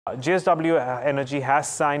JSW Energy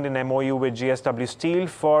has signed an MOU with JSW Steel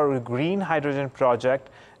for a green hydrogen project,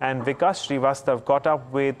 and Vikas Srivastav caught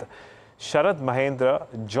up with Sharad Mahendra,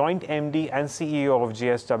 Joint MD and CEO of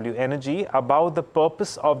JSW Energy, about the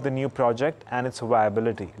purpose of the new project and its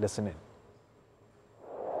viability. Listen in.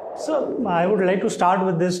 So I would like to start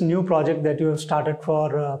with this new project that you have started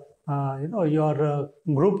for your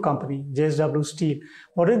group company, JSW Steel.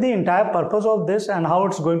 What is the entire purpose of this and how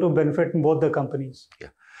it's going to benefit both the companies? Yeah.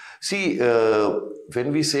 See,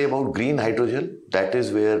 when we say about green hydrogen, that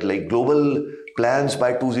is where like global plans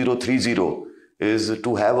by 2030 is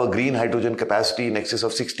to have a green hydrogen capacity in excess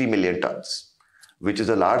of 60 million tons, which is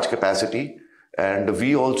a large capacity. And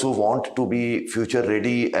we also want to be future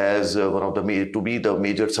ready as to be the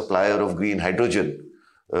major supplier of green hydrogen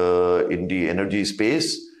in the energy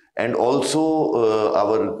space. And also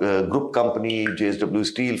our group company, JSW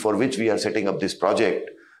Steel, for which we are setting up this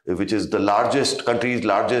project, which is the country's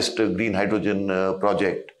largest green hydrogen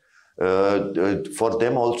project. For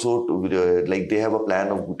them also, they have a plan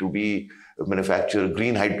to manufacture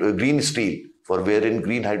green steel, for wherein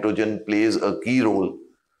green hydrogen plays a key role.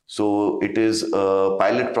 So it is a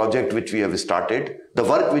pilot project which we have started. The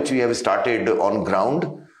work which we have started on ground,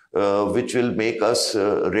 which will make us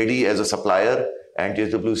ready as a supplier and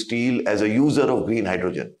JSW Steel as a user of green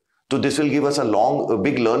hydrogen. So this will give us a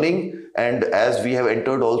big learning. And as we have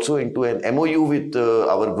entered also into an MOU with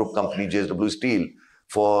our group company, JSW Steel,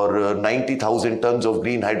 for 90,000 tons of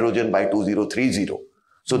green hydrogen by 2030.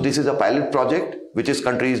 So this is a pilot project, which is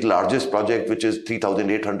country's largest project, which is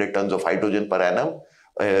 3,800 tons of hydrogen per annum,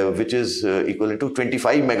 which is equivalent to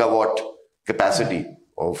 25 megawatt capacity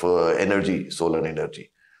of energy, solar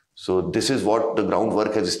energy. So this is what the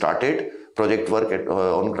groundwork has started, project work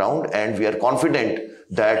on ground, and we are confident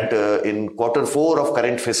that in Q4 of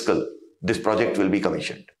current fiscal, this project will be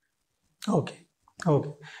commissioned. Okay.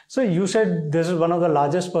 So you said this is one of the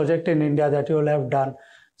largest projects in India that you will have done.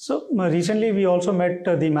 So recently we also met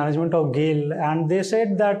the management of GAIL, and they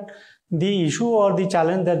said that the issue or the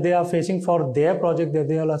challenge that they are facing for their project that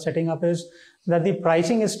they are setting up is that the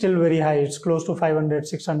pricing is still very high. It's close to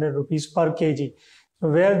 500-600 rupees per kg,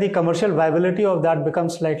 where the commercial viability of that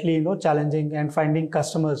becomes slightly challenging and finding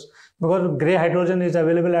customers, because grey hydrogen is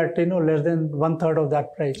available at less than 1/3 of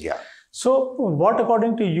that price. Yeah. So what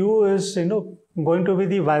according to you is going to be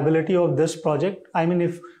the viability of this project? I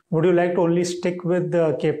mean, would you like to only stick with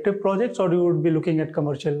the captive projects, or you would be looking at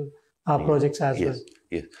commercial projects as well?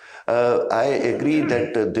 Yes. I agree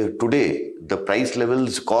that today the price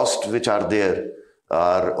levels, cost which are there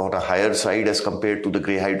are on a higher side as compared to the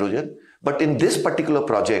grey hydrogen. But in this particular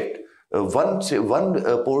project, one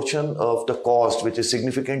portion of the cost which is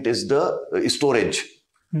significant is the storage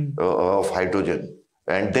of hydrogen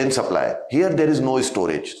and then supply. Here there is no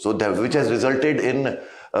storage, so which has resulted in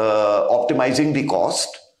optimizing the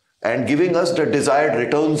cost and giving us the desired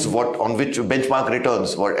returns, on which benchmark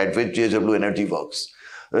returns at which JSW Energy works.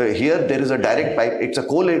 Here there is a direct pipe. It's a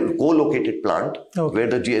co-located plant where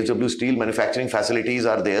the JSW Steel manufacturing facilities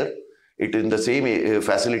are there. It is in the same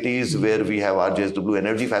facilities where we have our JSW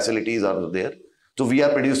Energy facilities are there. So we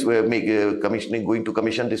are going to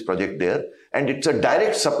commission this project there, and it's a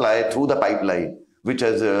direct supply through the pipeline, which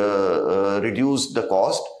has reduced the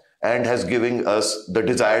cost and has given us the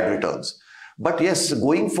desired returns. But yes,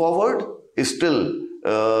 going forward is still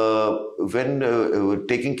when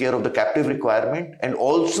taking care of the captive requirement and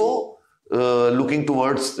also looking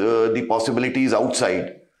towards the possibilities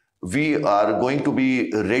outside. We are going to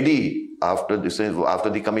be ready after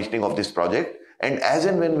the commissioning of this project, and as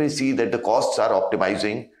and when we see that the costs are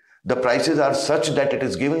optimizing, the prices are such that it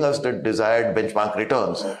is giving us the desired benchmark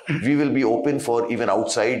returns, we will be open for even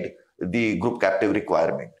outside the group captive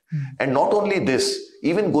requirement. And not only this,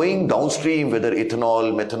 even going downstream, whether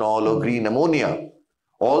ethanol, methanol or green ammonia,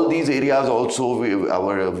 all these areas also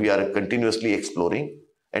we are continuously exploring.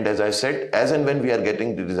 And as I said, as and when we are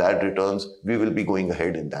getting the desired returns, we will be going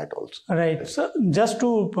ahead in that also. Right. So just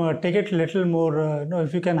to take it a little more,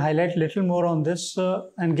 if you can highlight a little more on this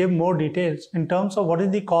and give more details in terms of what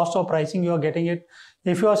is the cost of pricing you are getting it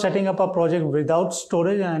if you are setting up a project without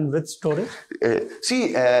storage and with storage?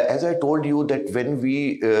 As I told you that when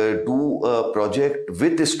we do a project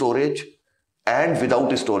with the storage and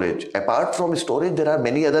without storage, apart from storage, there are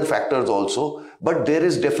many other factors also, but there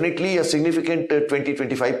is definitely a significant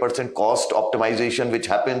 20-25% cost optimization which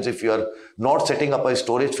happens if you are not setting up a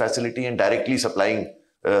storage facility and directly supplying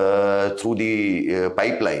through the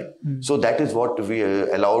pipeline. So that is what we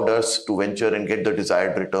allowed us to venture and get the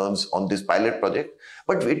desired returns on this pilot project.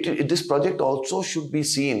 But this project also should be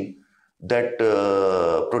seen that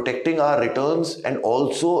protecting our returns, and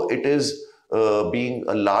also it is being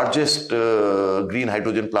a largest green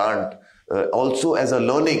hydrogen plant, also as a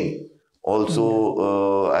learning.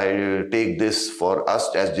 Also, I take this for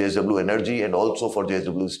us as JSW Energy and also for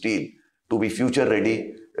JSW Steel to be future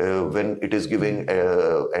ready when it is giving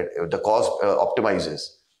the cost optimizes.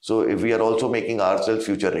 So if we are also making ourselves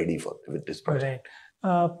future ready with this project.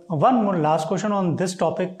 Right. One more last question on this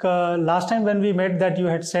topic. Last time when we met, that you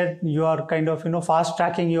had said you are kind of fast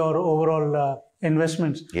tracking your overall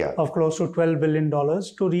investments of close to $12 billion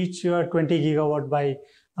to reach your 20 gigawatt by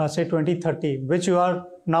say 2030, which you are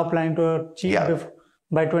now planning to achieve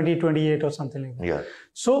by 2028 or something like that. Yeah.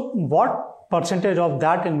 So what percentage of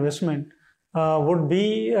that investment would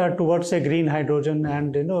be towards say green hydrogen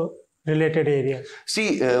and related areas?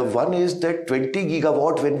 See, one is that 20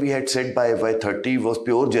 gigawatt when we had said by FY30 was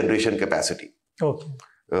pure generation capacity. Okay.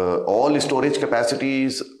 All storage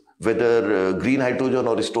capacities, whether green hydrogen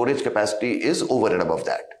or storage capacity, is over and above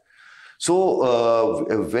that. So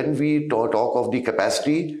when we talk of the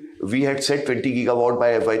capacity, we had said 20 gigawatt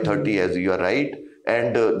by FY30, as you are right.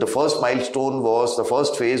 And the first milestone was, the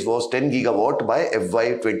first phase was 10 gigawatt by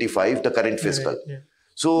FY25, the current fiscal. Yeah.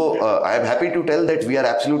 So I am happy to tell that we are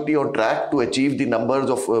absolutely on track to achieve the numbers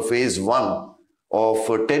of phase 1 of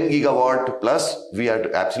 10 gigawatt plus. We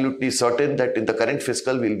are absolutely certain that in the current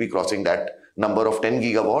fiscal we will be crossing that number of 10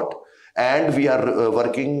 gigawatt. And we are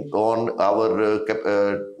working on our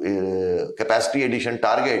capacity addition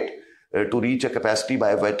target to reach a capacity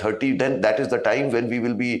by FY30. Then that is the time when we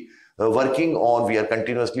will be we are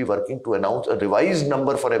continuously working to announce a revised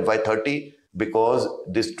number for FY30, because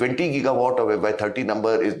this 20 gigawatt of FY30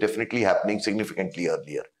 number is definitely happening significantly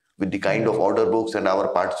earlier with the kind of order books and our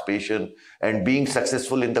participation and being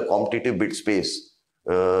successful in the competitive bid space,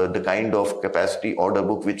 the kind of capacity order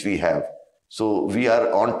book which we have. So we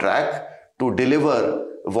are on track to deliver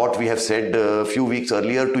what we have said a few weeks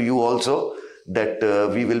earlier to you also, that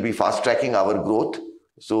we will be fast tracking our growth.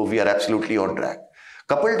 So we are absolutely on track.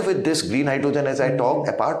 Coupled with this green hydrogen, as I talk,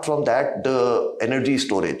 apart from that, the energy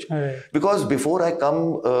storage. Right. Because before I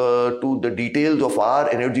come to the details of our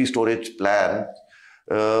energy storage plan,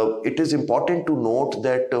 it is important to note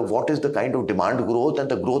that what is the kind of demand growth and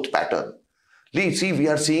the growth pattern. See, we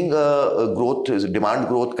are seeing demand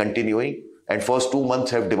growth continuing, and first 2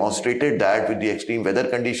 months have demonstrated that with the extreme weather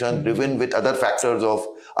conditions, driven with other factors of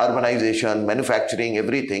urbanization, manufacturing,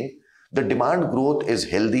 everything, the demand growth is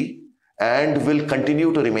healthy and will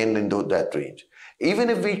continue to remain in that range. Even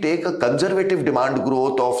if we take a conservative demand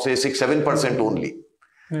growth of say 6-7% only,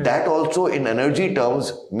 that also in energy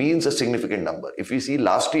terms means a significant number. If we see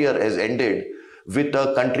last year has ended with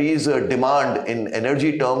the country's demand in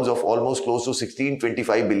energy terms of almost close to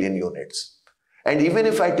 16-25 billion units. And even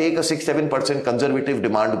if I take a 6-7% conservative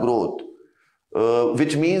demand growth,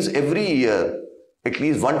 which means every year at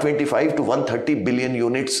least 125 to 130 billion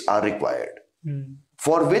units are required.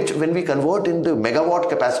 For which, when we convert into megawatt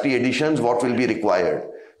capacity additions, what will be required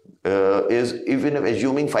is, even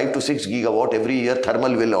assuming 5 to 6 gigawatt every year,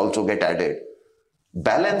 thermal will also get added.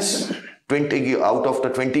 Balance 20 out of the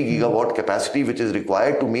 20 gigawatt capacity which is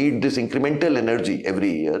required to meet this incremental energy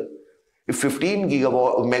every year. If 15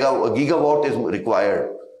 gigawatt is required,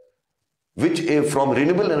 which from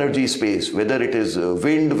renewable energy space, whether it is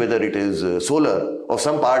wind, whether it is solar, or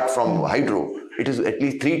some part from hydro, it is at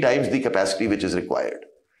least 3 times the capacity which is required.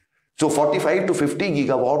 So 45 to 50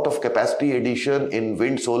 gigawatt of capacity addition in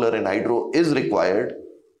wind, solar and hydro is required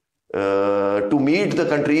to meet the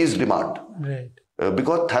country's demand. Right.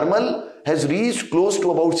 Because thermal has reached close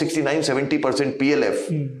to about 69-70%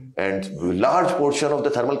 PLF, and large portion of the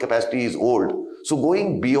thermal capacity is old. So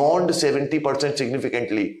going beyond 70%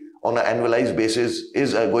 significantly on an annualized basis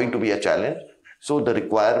is going to be a challenge. So the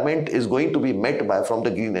requirement is going to be met from the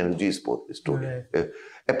green energy storage. Right.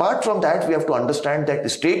 Apart from that, we have to understand that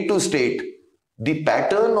state to state, the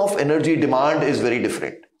pattern of energy demand is very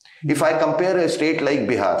different. If I compare a state like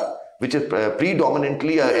Bihar, which is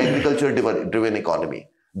predominantly an agriculture-driven economy,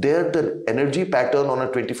 there the energy pattern on a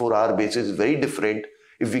 24-hour basis is very different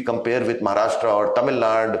if we compare with Maharashtra or Tamil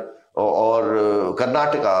Nadu or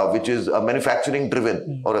Karnataka, which is a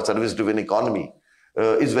manufacturing-driven or a service-driven economy,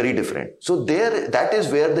 is very different. So there, that is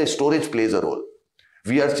where the storage plays a role.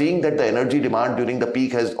 We are seeing that the energy demand during the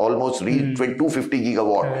peak has almost reached 250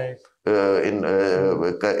 gigawatt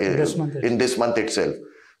in this month itself.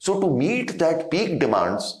 So to meet that peak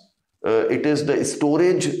demands, it is the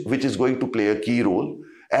storage which is going to play a key role.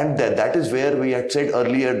 And that is where we had said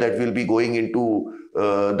earlier that we'll be going into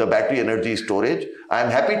the battery energy storage. I am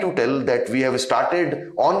happy to tell that we have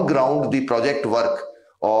started on ground the project work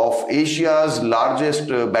of Asia's largest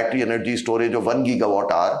battery energy storage of 1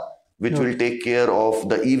 gigawatt hour, which will take care of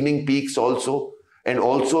the evening peaks also, and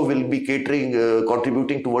also will be catering,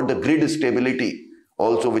 contributing toward the grid stability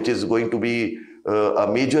also, which is going to be a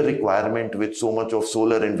major requirement with so much of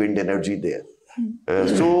solar and wind energy there.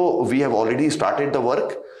 So we have already started the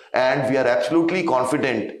work, and we are absolutely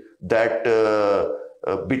confident that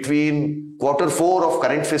between Q4 of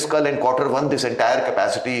current fiscal and Q1, this entire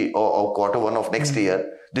capacity, or Q1 of next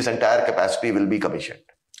year, this entire capacity will be commissioned.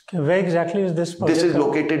 Okay. Where exactly is this project? This is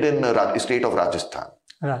located in the state of Rajasthan.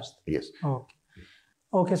 Rajasthan. Yes. Okay.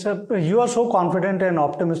 Okay, sir. You are so confident and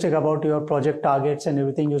optimistic about your project targets and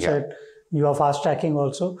everything. You said you are fast tracking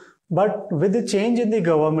also. But with the change in the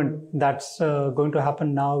government that's going to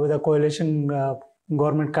happen now, with a coalition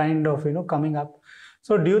government kind of coming up,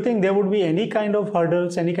 so do you think there would be any kind of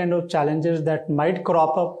hurdles, any kind of challenges that might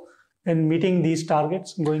crop up in meeting these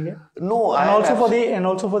targets going in? No, and also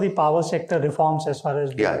for the power sector reforms as far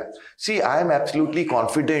as See, I am absolutely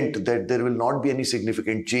confident that there will not be any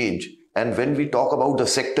significant change. And when we talk about the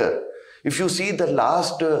sector, if you see the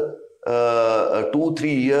last 2-3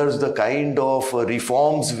 years, the kind of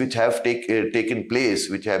reforms which have taken place,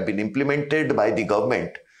 which have been implemented by the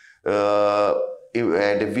government,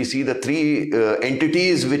 and if we see the three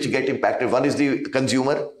entities which get impacted, one is the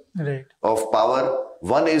consumer of power,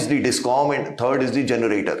 one is the DISCOM, and third is the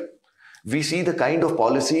generator. We see the kind of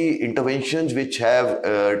policy interventions which have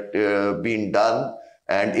been done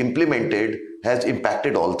and implemented has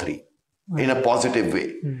impacted all three in a positive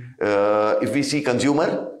way. If we see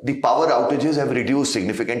consumer, the power outages have reduced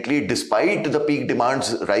significantly despite the peak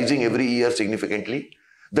demands rising every year significantly.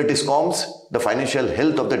 The DISCOMs, the financial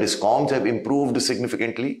health of the DISCOMs have improved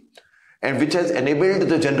significantly, and which has enabled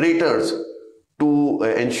the generators to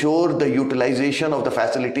ensure the utilization of the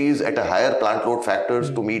facilities at a higher plant load factors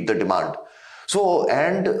to meet the demand. So,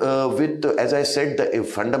 and with, as I said, the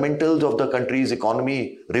fundamentals of the country's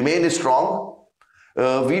economy remain strong.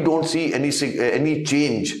 We don't see any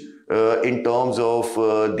change in terms of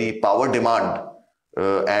the power demand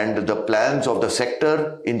and the plans of the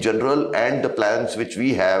sector in general, and the plans which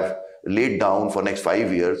we have laid down for next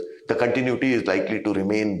 5 years. The continuity is likely to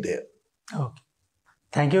remain there. Okay.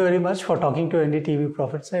 Thank you very much for talking to NDTV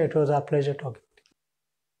Profit, sir. It was our pleasure talking.